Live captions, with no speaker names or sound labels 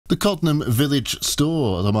The Codnam Village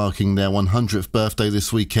store are marking their 100th birthday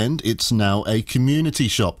this weekend. It's now a community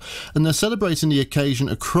shop, and they're celebrating the occasion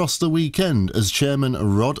across the weekend, as Chairman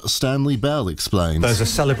Rod Stanley Bell explains. There's a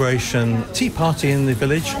celebration tea party in the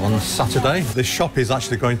village on Saturday. The shop is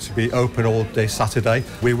actually going to be open all day Saturday.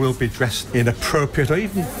 We will be dressed in appropriate or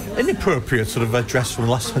even inappropriate sort of a dress from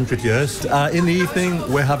the last 100 years. In the evening,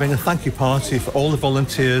 we're having a thank you party for all the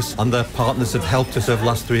volunteers and their partners that have helped us over the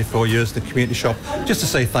last 3 or 4 years in the community shop, just to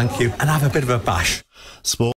say thank you and have a bit of a bash. Sport